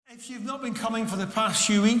If you've not been coming for the past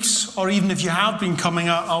few weeks, or even if you have been coming,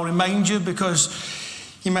 I'll remind you, because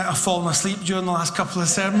you might have fallen asleep during the last couple of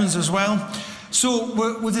sermons as well.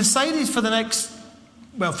 So we decided for the next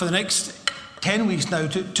 10 weeks now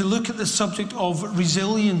to look at the subject of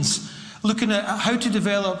resilience, looking at how to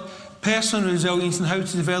develop personal resilience and how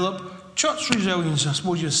to develop church resilience, I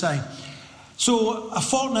suppose you're saying. So a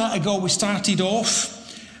fortnight ago we started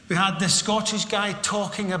off. We had this Scottish guy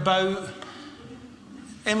talking about...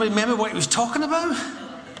 Anybody remember what he was talking about?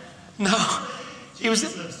 No. It was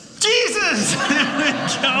Jesus!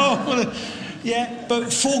 There we go. Yeah,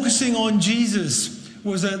 but focusing on Jesus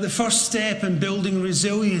was the first step in building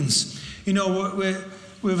resilience. You know,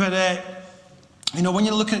 we've had when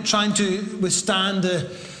you're looking at trying to withstand the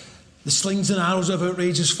slings and arrows of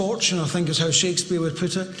outrageous fortune, I think is how Shakespeare would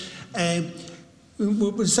put it,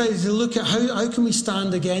 we decided to look at how can we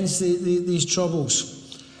stand against these troubles.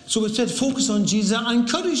 So we said focus on Jesus. I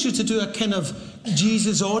encourage you to do a kind of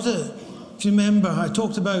Jesus audit. If you remember, I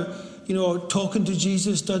talked about, talking to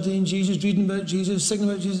Jesus, studying Jesus, reading about Jesus, singing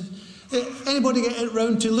about Jesus. Anybody get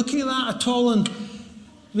around to looking at that at all? And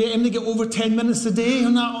we aim to get over 10 minutes a day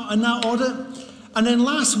on that audit. And then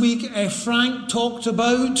last week, Frank talked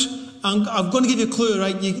about, and I'm going to give you a clue,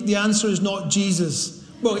 right? The answer is not Jesus.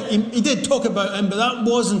 Well, he did talk about him, but that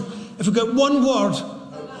wasn't. If we got one word,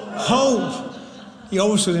 hope. You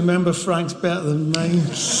also remember Frank's better than mine.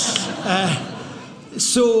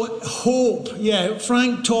 So hope, yeah.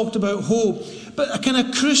 Frank talked about hope, but a kind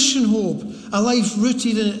of Christian hope, a life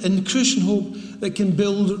rooted in Christian hope that can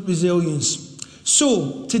build resilience.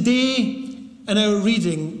 So today in our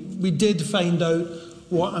reading, we did find out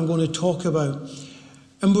what I'm going to talk about.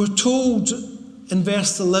 And we're told in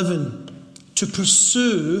verse 11 to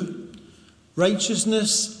pursue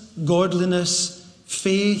righteousness, godliness,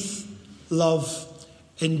 faith, love,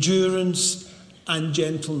 endurance and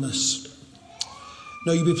gentleness.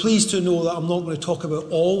 Now you'll be pleased to know that I'm not going to talk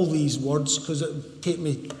about all these words because it would take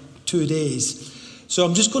me 2 days. So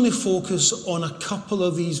I'm just going to focus on a couple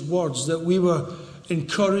of these words that we were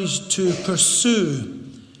encouraged to pursue.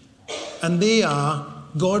 And they are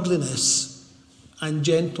godliness and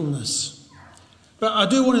gentleness. But I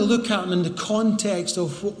do want to look at them in the context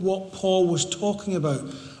of what Paul was talking about.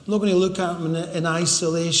 I'm not going to look at them in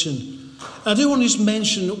isolation. I do want to just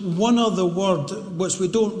mention one other word which we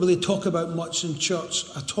don't really talk about much in church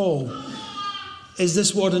at all, is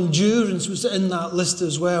this word endurance, was in that list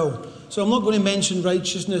as well. So I'm not going to mention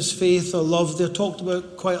righteousness, faith or love. They're talked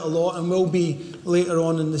about quite a lot and will be later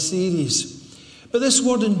on in the series. But this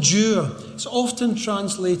word endure is often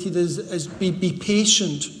translated as be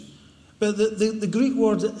patient. But the Greek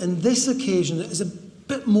word in this occasion is a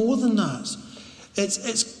bit more than that.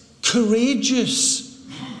 It's courageous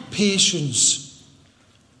patience,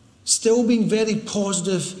 still being very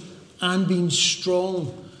positive and being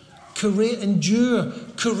strong. Endure,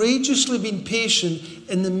 courageously being patient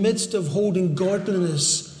in the midst of holding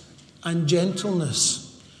godliness and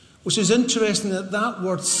gentleness. Which is interesting that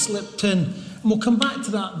word slipped in. And we'll come back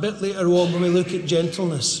to that a bit later on when we look at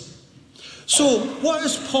gentleness. So, what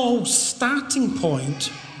is Paul's starting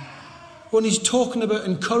point when he's talking about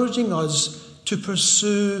encouraging us to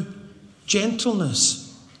pursue gentleness?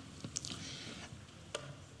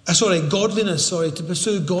 To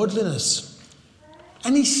pursue godliness.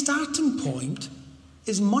 And his starting point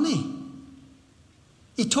is money.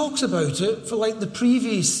 He talks about it for like the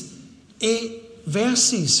previous 8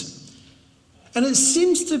 verses. And it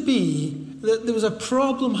seems to be that there was a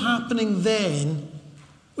problem happening then,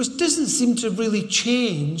 which doesn't seem to have really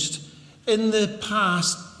changed in the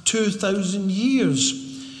past 2,000 years.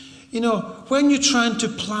 When you're trying to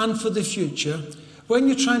plan for the future, when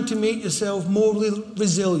you're trying to make yourself more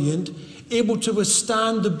resilient, able to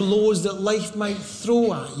withstand the blows that life might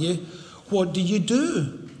throw at you, what do?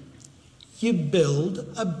 You build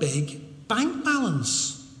a big bank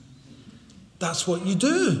balance. That's what you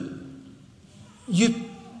do. You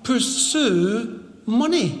pursue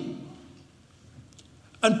money.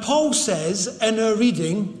 And Paul says in our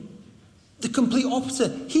reading the complete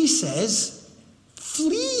opposite. He says,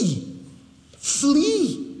 flee.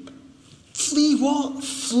 Flee. Flee what?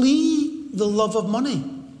 Flee the love of money.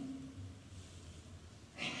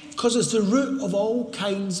 Because it's the root of all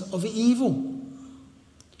kinds of evil.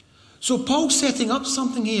 So Paul's setting up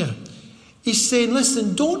something here. He's saying,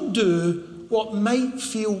 listen, don't do what might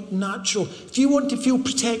feel natural. If you want to feel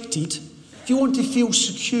protected, if you want to feel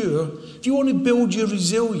secure, if you want to build your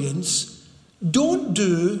resilience, don't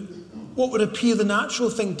do what would appear the natural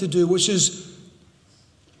thing to do, which is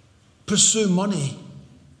pursue money.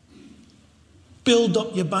 Build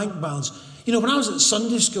up your bank balance. When I was at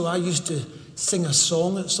Sunday school, I used to sing a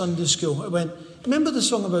song at Sunday school. It went, remember the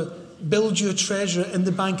song about build your treasure in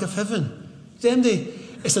the bank of heaven?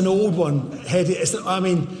 It's an old one, Hetty.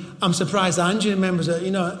 I'm surprised Angie remembers it.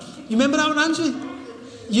 You remember that one, Angie?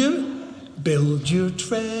 You build your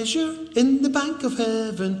treasure in the bank of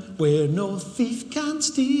heaven where no thief can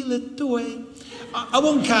steal it away. I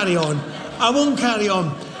won't carry on.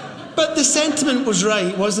 But the sentiment was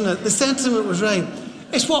right, wasn't it? The sentiment was right.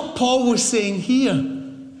 It's what Paul was saying here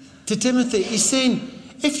to Timothy. He's saying,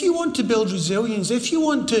 if you want to build resilience, if you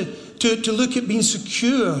want to look at being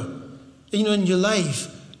secure, in your life,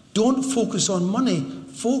 don't focus on money.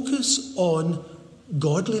 Focus on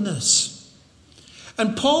godliness.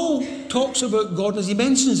 And Paul talks about godliness. He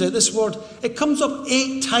mentions it, this word. It comes up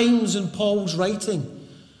 8 times in Paul's writing.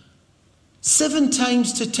 7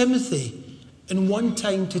 times to Timothy and 1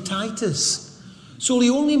 time to Titus. So he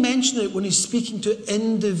only mentioned it when he's speaking to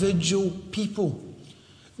individual people.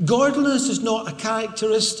 Godliness is not a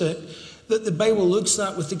characteristic that the Bible looks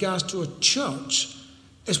at with regards to a church.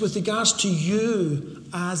 It's with regards to you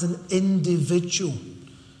as an individual.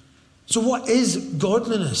 So what is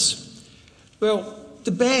godliness? Well,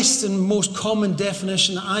 the best and most common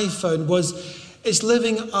definition that I found was it's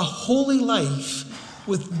living a holy life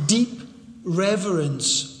with deep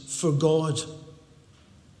reverence for God.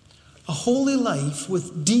 A holy life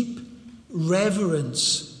with deep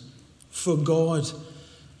reverence for God.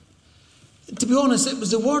 To be honest, it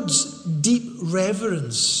was the words deep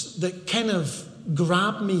reverence that kind of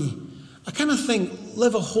grabbed me. I kind of think,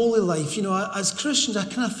 live a holy life. As Christians, I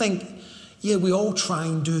kind of think, yeah, we all try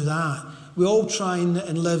and do that. We all try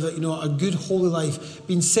and live a good holy life,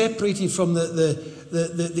 being separated from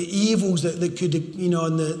the evils that could,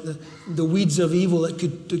 and the weeds of evil that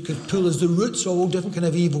could pull us, the roots of all different kind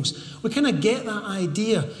of evils. We kind of get that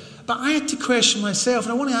idea. But I had to question myself,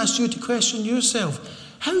 and I want to ask you to question yourself.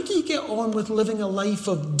 How do you get on with living a life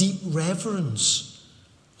of deep reverence?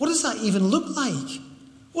 What does that even look like?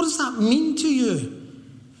 What does that mean to you?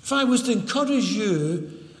 If I was to encourage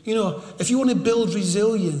you, if you want to build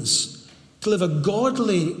resilience, to live a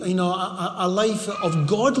godly, a life of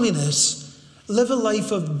godliness, live a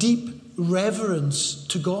life of deep reverence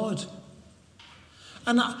to God.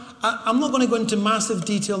 And I'm not going to go into massive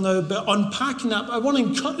detail now, but unpacking that, I want to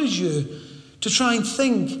encourage you to try and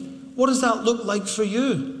think, what does that look like for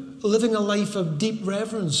you? Living a life of deep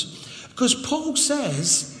reverence. Because Paul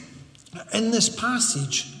says in this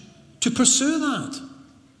passage to pursue that.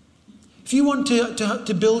 If you want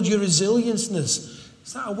to build your resilienceness,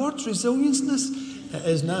 is that a word, resilienceness? It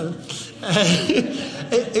is now.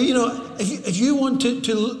 If you want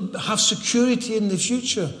to have security in the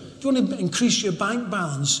future, if you want to increase your bank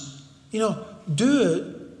balance, do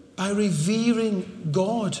it by revering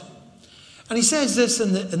God. And he says this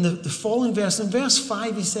in the following verse. In verse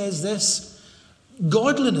 5 he says this,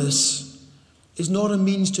 godliness is not a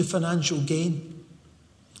means to financial gain.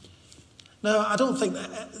 Now, I don't think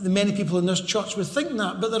that many people in this church would think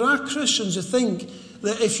that, but there are Christians who think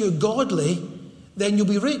that if you're godly, then you'll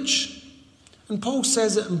be rich. And Paul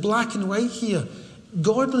says it in black and white here.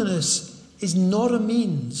 Godliness is not a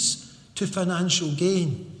means to financial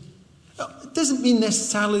gain. It doesn't mean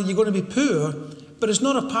necessarily you're going to be poor, but it's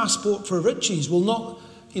not a passport for riches. Well, not,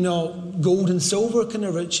 gold and silver kind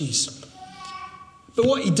of riches. But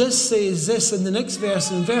what he does say is this in the next verse,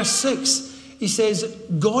 in verse 6, he says,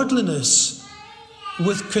 godliness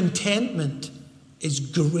with contentment is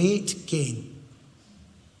great gain.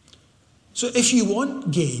 So if you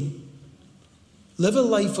want gain, live a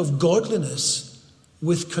life of godliness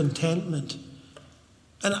with contentment.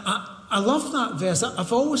 And I love that verse.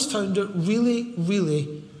 I've always found it really,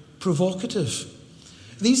 really provocative.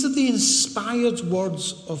 These are the inspired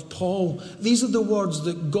words of Paul. These are the words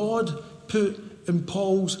that God put in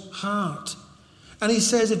Paul's heart. And he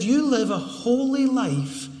says, if you live a holy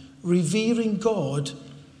life revering God,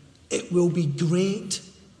 it will be great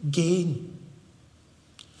gain.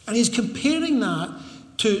 And he's comparing that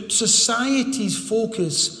to society's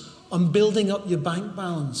focus on building up your bank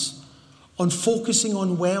balance, on focusing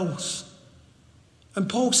on wealth. And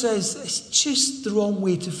Paul says, it's just the wrong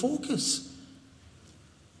way to focus.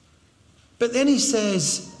 But then he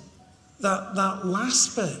says that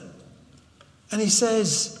last bit, and he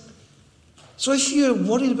says, so if you're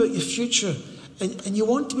worried about your future and you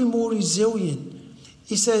want to be more resilient,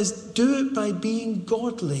 he says, do it by being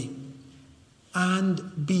godly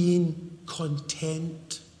and being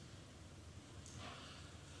content.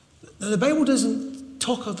 Now, the Bible doesn't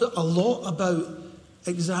talk a lot about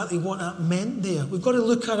exactly what that meant there. We've got to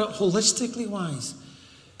look at it holistically wise.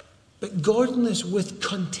 But godliness with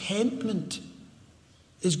contentment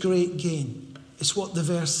is great gain. It's what the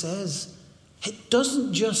verse says. It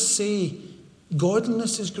doesn't just say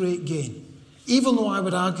godliness is great gain, even though I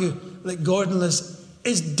would argue that godliness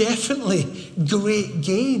is definitely great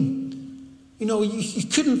gain. You know, you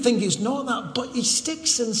couldn't think it's not that, but he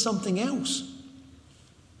sticks in something else.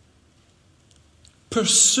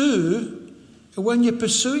 Pursue, when you're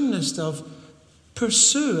pursuing this stuff,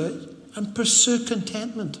 pursue it and pursue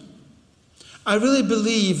contentment. I really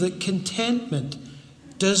believe that contentment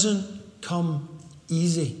doesn't come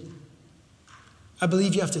easy. I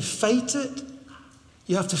believe you have to fight it.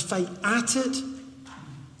 You have to fight at it.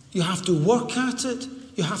 You have to work at it.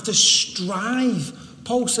 You have to strive.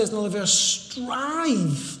 Paul says in another verse,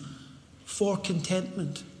 strive for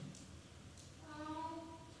contentment.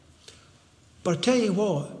 But I tell you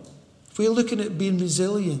what, if we're looking at being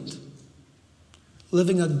resilient,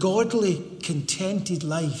 living a godly, contented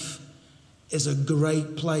life is a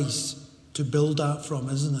great place to build that from,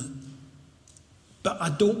 isn't it? But I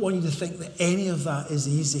don't want you to think that any of that is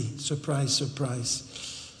easy. Surprise, surprise.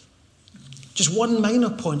 Just one minor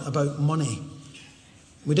point about money.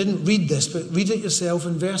 We didn't read this, but read it yourself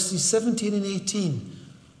in verses 17 and 18.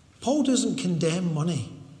 Paul doesn't condemn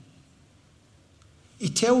money. He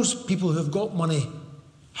tells people who have got money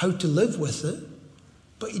how to live with it,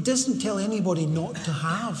 but he doesn't tell anybody not to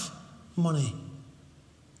have money.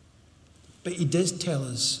 But he does tell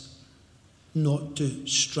us not to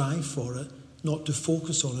strive for it, not to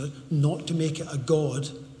focus on it, not to make it a god,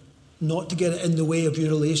 not to get it in the way of your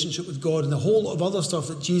relationship with God, and a whole lot of other stuff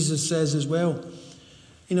that Jesus says as well.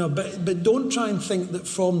 You know, but don't try and think that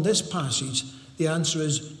from this passage the answer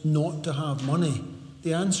is not to have money.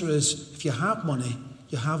 The answer is, if you have money,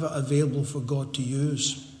 you have it available for God to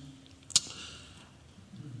use.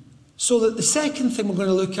 So that the second thing we're going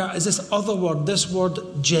to look at is this other word, this word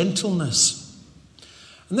gentleness.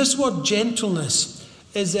 And this word gentleness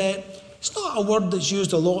is it's not a word that's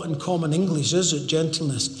used a lot in common English, is it,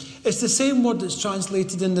 gentleness? It's the same word that's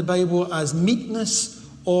translated in the Bible as meekness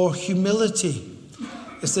or humility.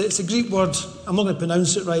 It's a Greek word, I'm not going to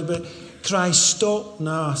pronounce it right, but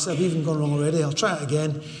I've even gone wrong already, I'll try it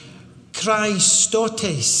again.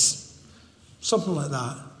 Christotes, something like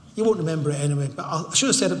that. You won't remember it anyway, but I should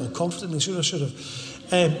have said it more confidently, I should have.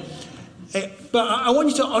 But I want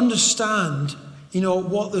you to understand, you know,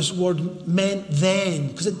 what this word meant then,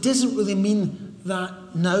 because it doesn't really mean that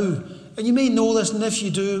now. And you may know this, and if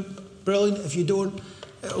you do, brilliant. If you don't,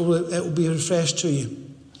 it will be refreshed to you.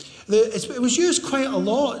 It was used quite a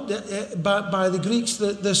lot by the Greeks,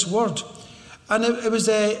 this word. And it was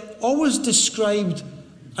always described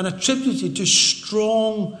and attributed to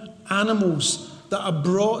strong animals that are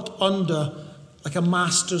brought under like a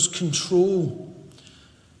master's control.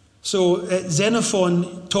 So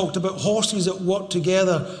Xenophon talked about horses that work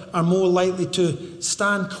together are more likely to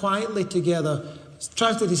stand quietly together. It's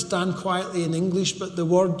translated stand quietly in English, but the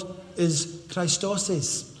word is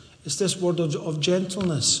Christoses. It's this word of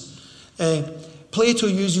gentleness. Plato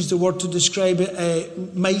uses the word to describe a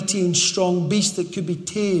mighty and strong beast that could be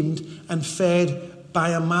tamed and fed by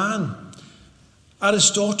a man.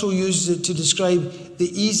 Aristotle uses it to describe the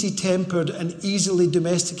easy-tempered and easily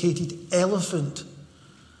domesticated elephant.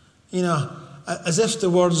 You know, as if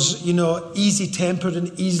the words, you know, easy-tempered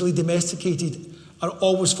and easily domesticated are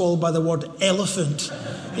always followed by the word elephant,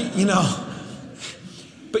 you know.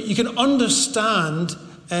 But you can understand,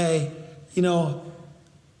 you know,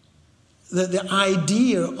 the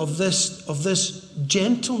idea of this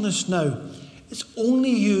gentleness now. It's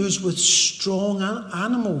only used with strong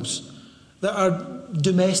animals that are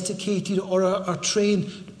domesticated or are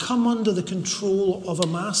trained, come under the control of a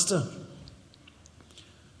master.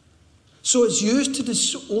 So it's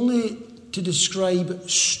used only to describe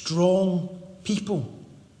strong people.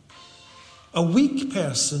 A weak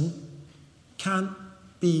person can't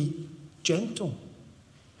be gentle.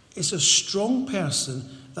 It's a strong person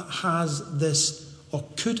that has this, or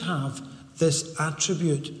could have this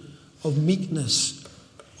attribute of meekness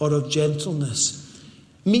or of gentleness.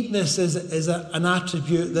 Meekness is an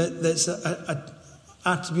attribute that's an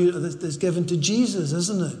attribute that's given to Jesus,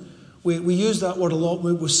 isn't it? We use that word a lot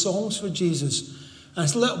with songs for Jesus. And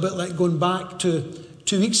it's a little bit like going back to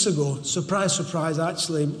 2 weeks ago. Surprise, surprise,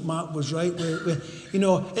 actually, Mark was right. You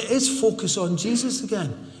know, it is focus on Jesus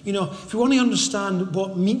again. You know, if you want to understand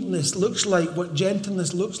what meekness looks like, what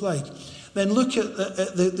gentleness looks like, then look at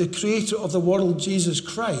the creator of the world, Jesus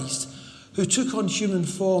Christ, who took on human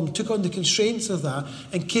form, took on the constraints of that,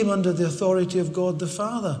 and came under the authority of God the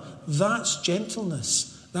Father. That's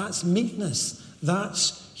gentleness. That's meekness.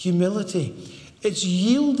 That's humility. It's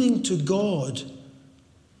yielding to God.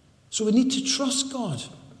 So we need to trust God,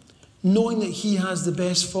 knowing that He has the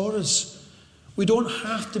best for us. We don't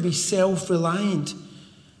have to be self-reliant.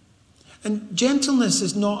 And gentleness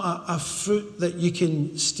is not a fruit that you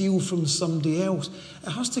can steal from somebody else. It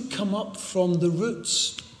has to come up from the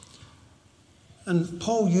roots. And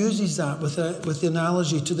Paul uses that with the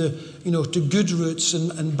analogy to good roots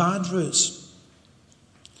and bad roots.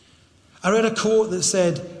 I read a quote that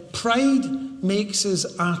said, "Pride makes us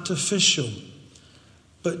artificial,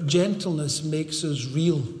 but gentleness makes us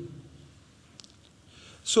real."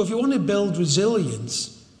 So if you want to build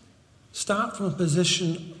resilience, start from a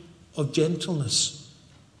position of gentleness,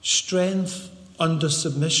 strength under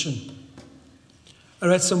submission. I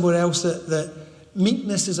read somewhere else that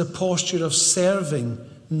meekness is a posture of serving,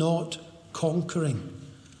 not conquering.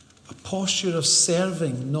 A posture of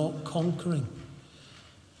serving, not conquering.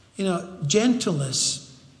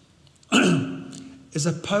 Gentleness is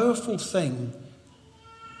a powerful thing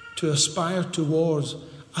to aspire towards.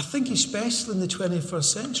 I think especially in the 21st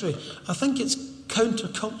century. I think it's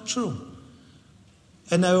countercultural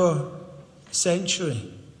in our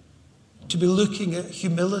century to be looking at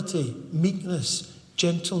humility, meekness,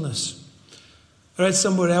 gentleness. I read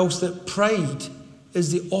somewhere else that pride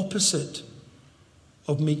is the opposite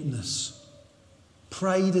of meekness.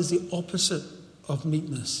 Pride is the opposite of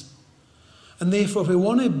meekness. And therefore, if we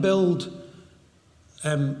want to build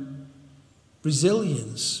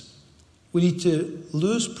resilience, we need to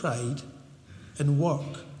lose pride and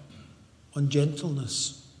work on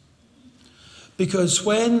gentleness. Because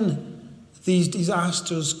when these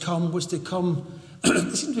disasters come, which they seem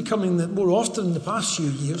to be coming more often in the past few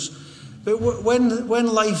years, but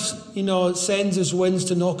when life, sends us winds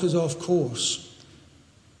to knock us off course,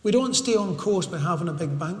 we don't stay on course by having a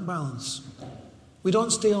big bank balance. We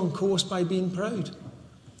don't stay on course by being proud.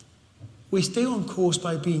 We stay on course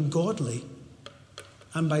by being godly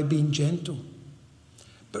and by being gentle.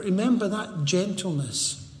 But remember, that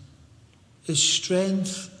gentleness is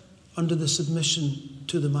strength under the submission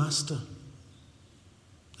to the Master.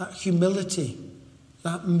 That humility,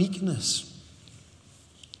 that meekness.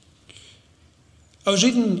 I was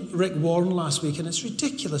reading Rick Warren last week, and it's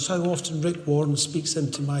ridiculous how often Rick Warren speaks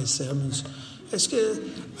into my sermons. I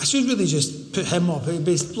should really just put him up. It'd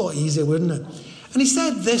be a lot easier, wouldn't it? And he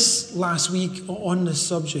said this last week on this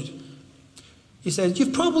subject. He said,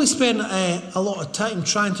 "You've probably spent a lot of time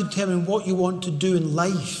trying to determine what you want to do in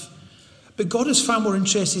life, but God is far more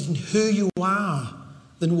interested in who you are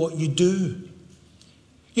than what you do.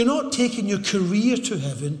 You're not taking your career to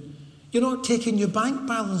heaven. You're not taking your bank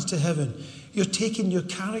balance to heaven. You're taking your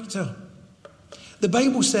character." The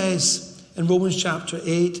Bible says in Romans chapter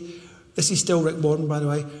 8, this is still Rick Warren, by the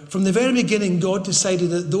way, "From the very beginning, God decided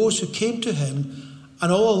that those who came to him,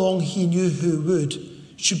 and all along he knew who would,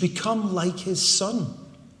 should become like his Son."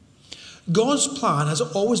 God's plan has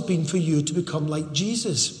always been for you to become like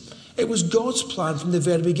Jesus. It was God's plan from the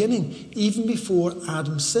very beginning, even before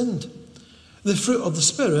Adam sinned. The fruit of the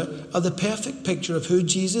Spirit are the perfect picture of who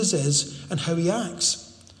Jesus is and how he acts.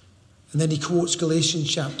 And then he quotes Galatians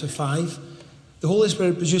chapter 5. The Holy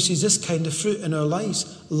Spirit produces this kind of fruit in our lives: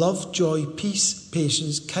 love, joy, peace,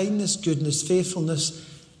 patience, kindness, goodness, faithfulness,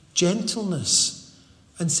 gentleness,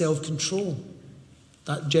 and self-control.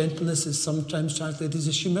 That gentleness is sometimes translated as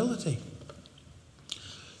humility.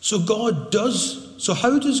 So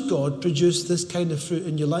how does God produce this kind of fruit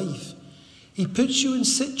in your life? He puts you in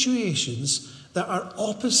situations that are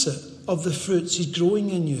opposite of the fruits he's growing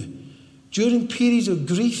in you. During periods of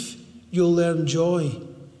grief, you'll learn joy.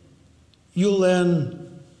 You'll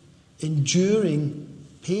learn enduring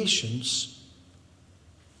patience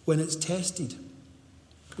when it's tested,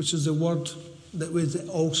 which is the word that was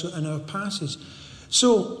also in our passage.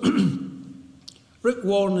 So, Rick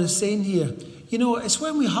Warren is saying here, it's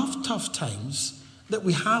when we have tough times that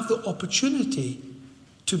we have the opportunity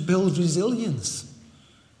to build resilience.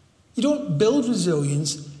 You don't build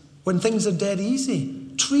resilience when things are dead easy.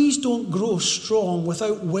 Trees don't grow strong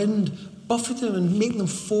without wind buffeting them and make them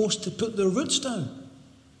forced to put their roots down.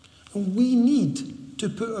 And we need to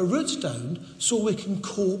put our roots down so we can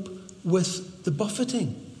cope with the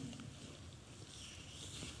buffeting.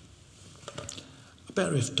 I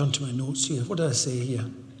better have done to my notes here. What did I say here?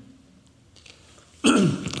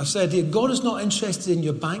 I said here, God is not interested in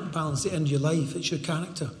your bank balance at the end of your life. It's your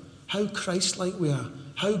character. How Christ-like we are.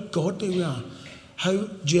 How godly we are. How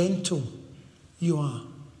gentle you are.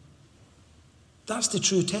 That's the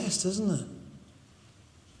true test, isn't it?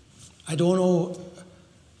 I don't know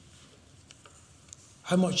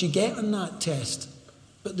how much you get on that test,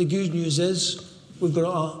 but the good news is we've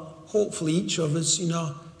got, hopefully each of us,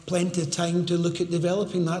 plenty of time to look at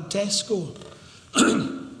developing that test score.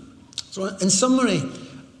 So in summary,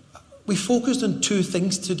 we focused on two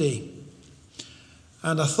things today.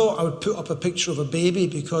 And I thought I would put up a picture of a baby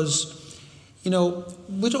because, we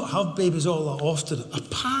don't have babies all that often,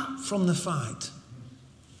 apart from the fact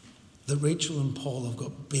that Rachel and Paul have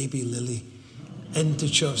got baby Lily into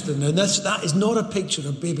church. Now, that is not a picture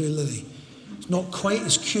of baby Lily. It's not quite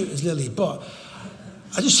as cute as Lily, but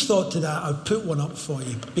I just thought today I'd put one up for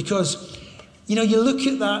you because, you look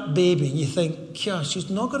at that baby and you think, yeah, she's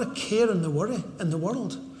not got a care in the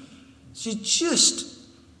world. She's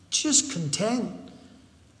just content.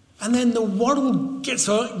 And then the world gets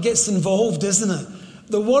involved, isn't it?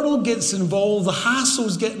 The world gets involved, the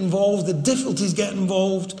hassles get involved, the difficulties get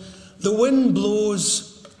involved, the wind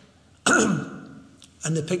blows,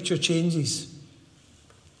 and the picture changes.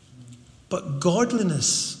 But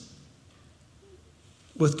godliness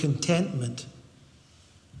with contentment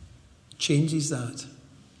changes that.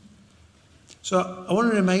 So I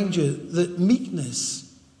want to remind you that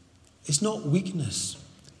meekness is not weakness.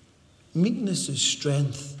 Meekness is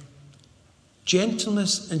strength.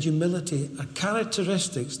 Gentleness and humility are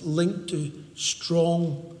characteristics linked to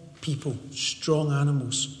strong people, strong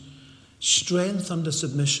animals. Strength under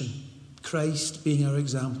submission, Christ being our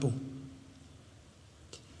example.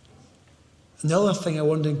 And the other thing I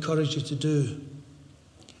want to encourage you to do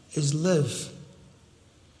is live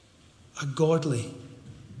a godly,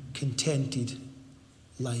 contented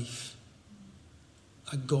life.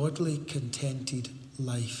 A godly, contented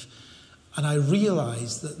life. And I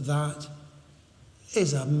realise that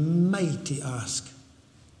is a mighty ask.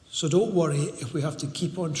 So don't worry if we have to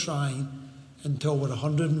keep on trying until we're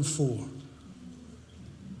 104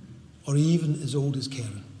 or even as old as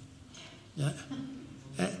Karen. Yeah?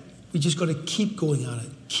 We just got to keep going at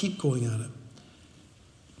it.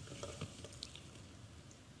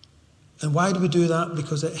 And why do we do that?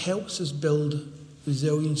 Because it helps us build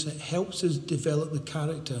resilience. It helps us develop the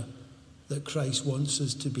character that Christ wants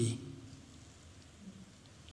us to be.